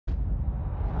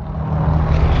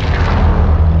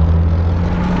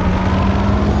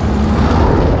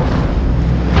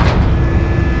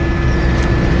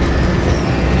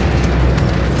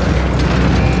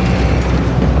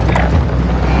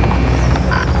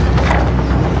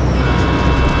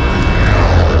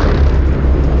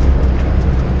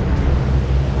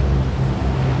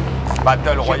Battle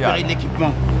J'ai repéré Royale. de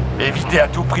l'équipement. Évitez à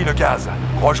tout prix le gaz.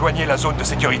 Rejoignez la zone de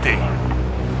sécurité.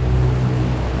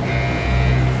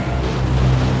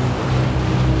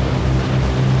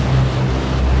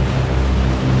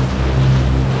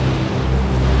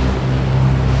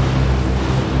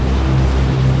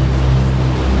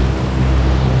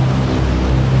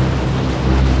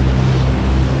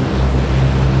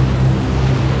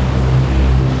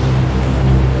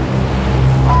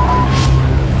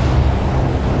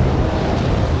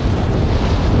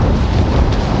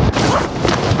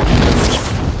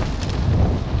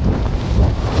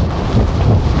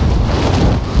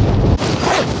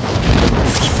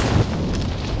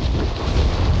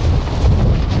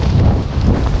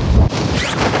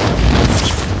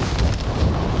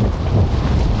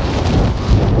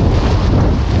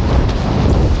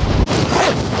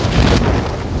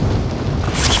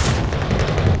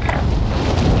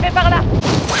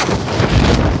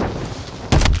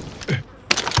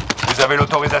 Vous avez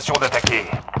l'autorisation d'attaquer.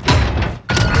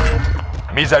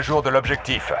 Mise à jour de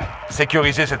l'objectif.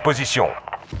 Sécurisez cette position.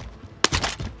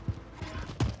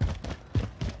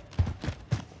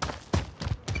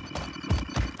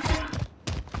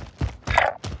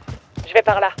 Je vais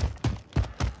par là.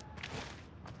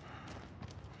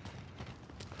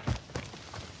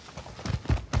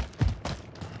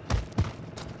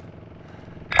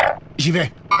 J'y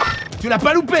vais. Tu l'as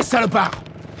pas loupé, salopard!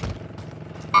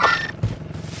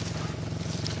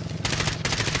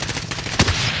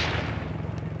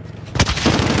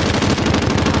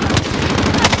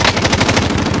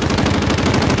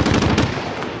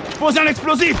 Pose un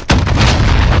explosif!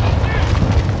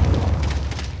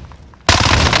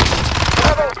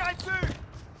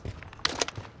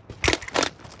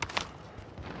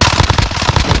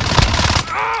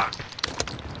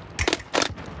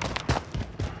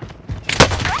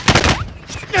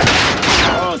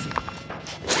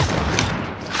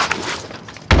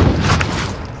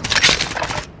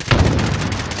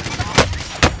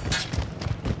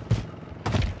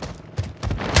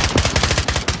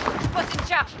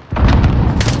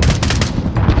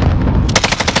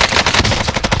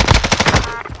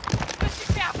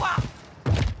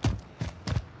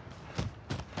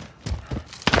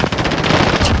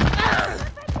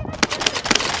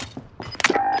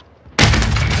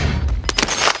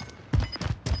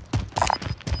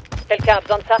 Quelqu'un a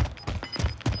besoin de ça?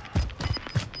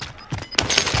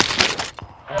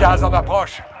 Gaz en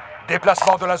approche.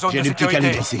 Déplacement de la zone J'ai de du petit sécurité.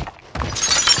 calibre ici.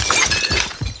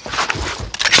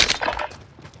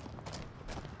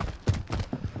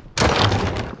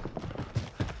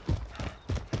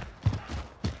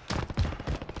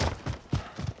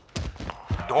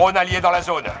 Drone allié dans la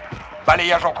zone.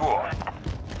 Balayage en cours.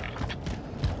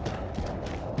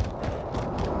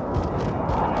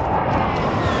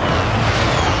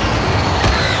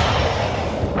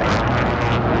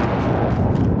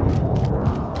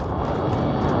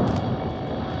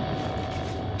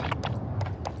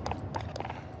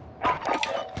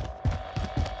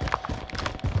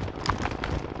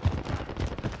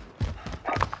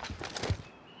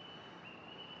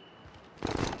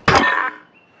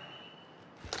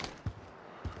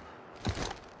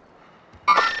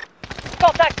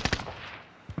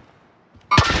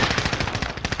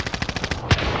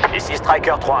 Ici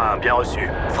Striker 3-1, bien reçu.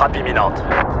 Frappe imminente.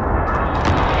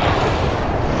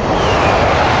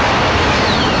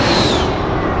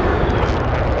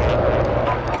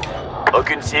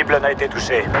 Aucune cible n'a été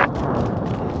touchée.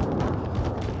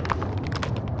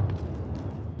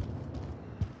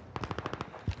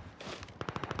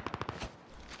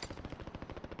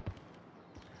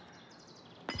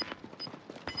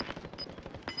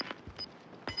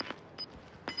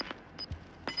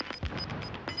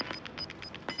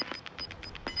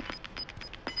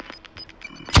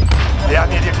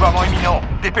 Dernier déploiement imminent.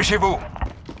 Dépêchez-vous.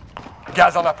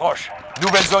 Gaz en approche.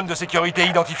 Nouvelle zone de sécurité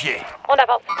identifiée. On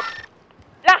avance.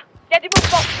 Là, il y a du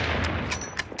mouvement.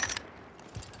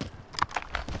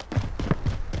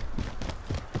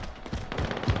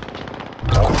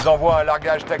 On vous envoie un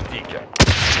largage tactique.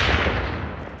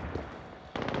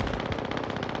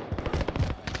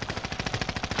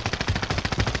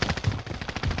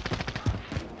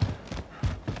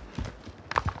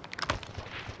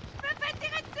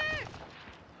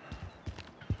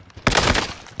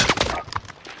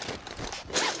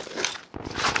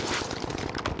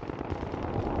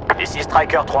 Ici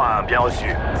Striker 3-1, bien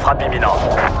reçu. Frappe imminente.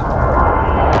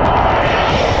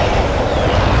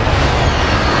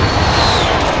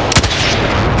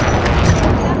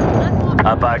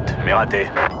 Impact, mais raté.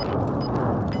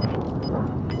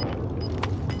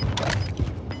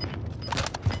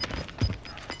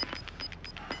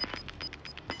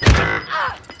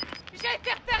 J'ai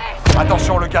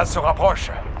gaz se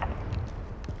rapproche.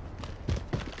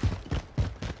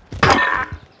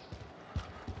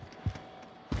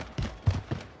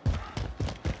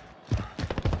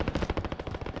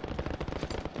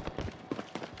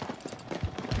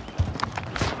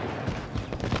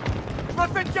 Je me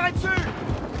fais tirer dessus!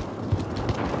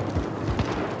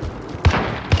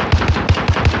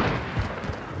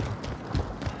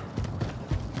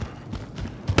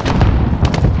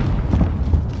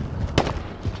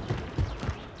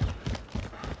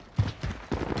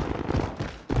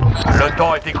 Le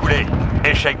temps est écoulé.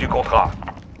 Échec du contrat.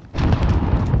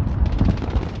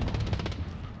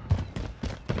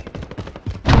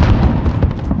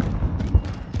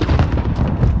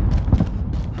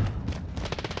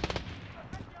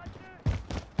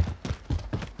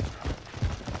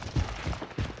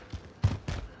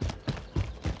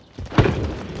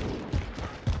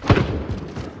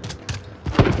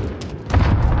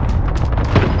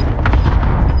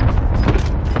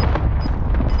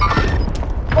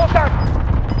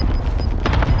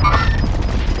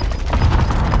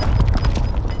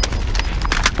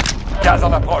 Gaz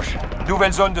en approche.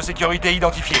 Nouvelle zone de sécurité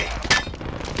identifiée.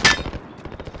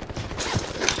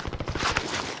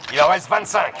 Il en reste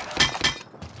 25.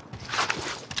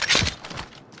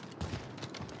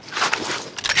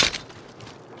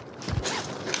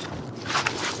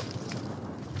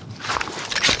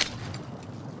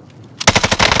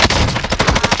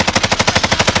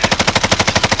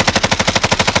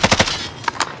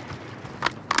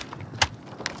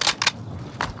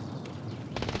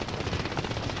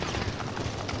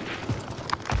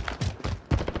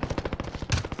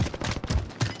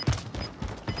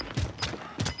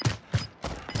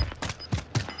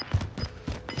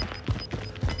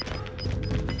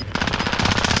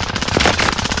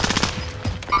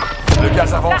 Le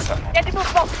gaz avance. Là, il y a du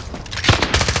mouvement.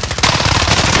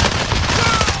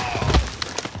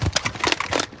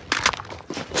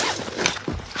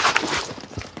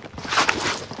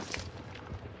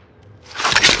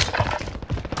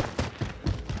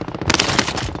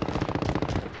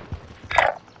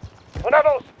 On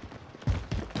avance.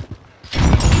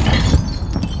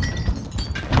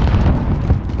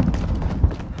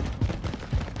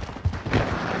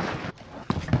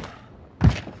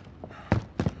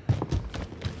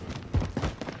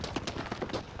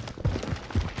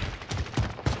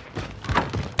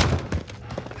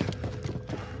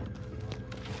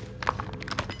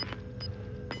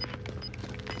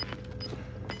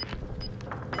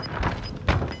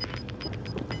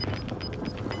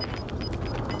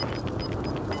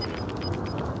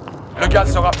 Le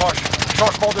gaz se rapproche.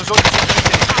 Changement de zone de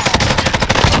sécurité.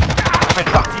 Vous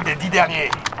faites partie des 10 derniers.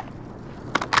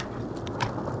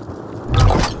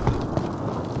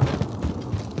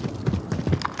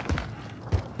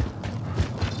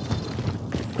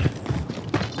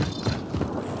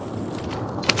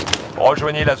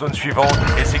 Rejoignez la zone suivante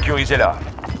et sécurisez-la.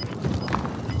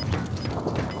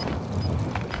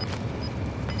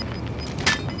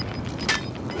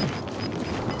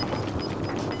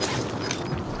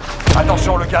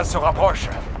 Attention, le gaz se rapproche.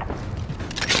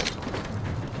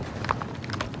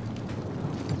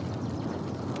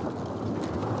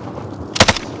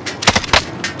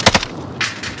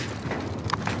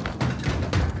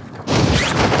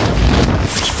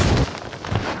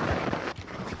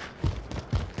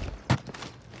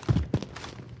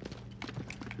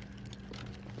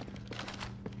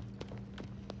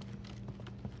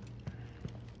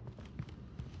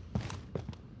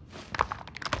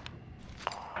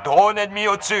 Drone ennemi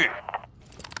au-dessus.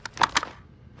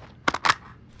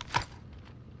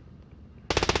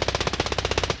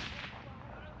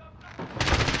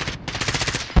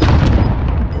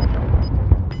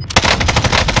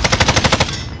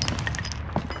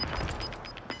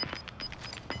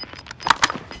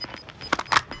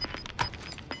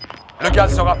 Le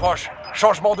gaz se rapproche.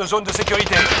 Changement de zone de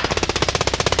sécurité.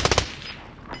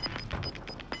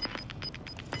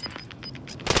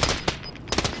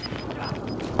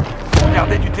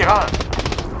 Gardez du terrain.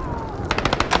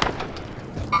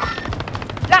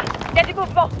 Là, il y a du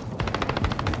mouvement.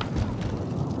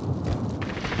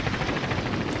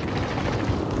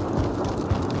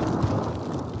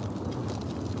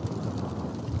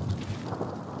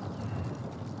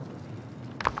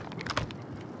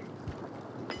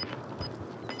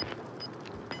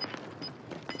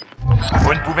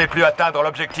 Vous ne pouvez plus atteindre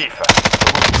l'objectif.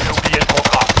 Vous pouvez oublier le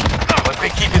contrat. Votre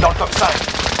équipe est dans le top 5.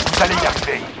 Vous allez y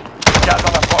arriver. Gaz en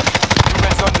approche.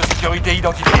 Nouvelle zone de sécurité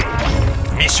identifiée.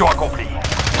 Mission accomplie.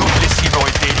 Toutes les cibles ont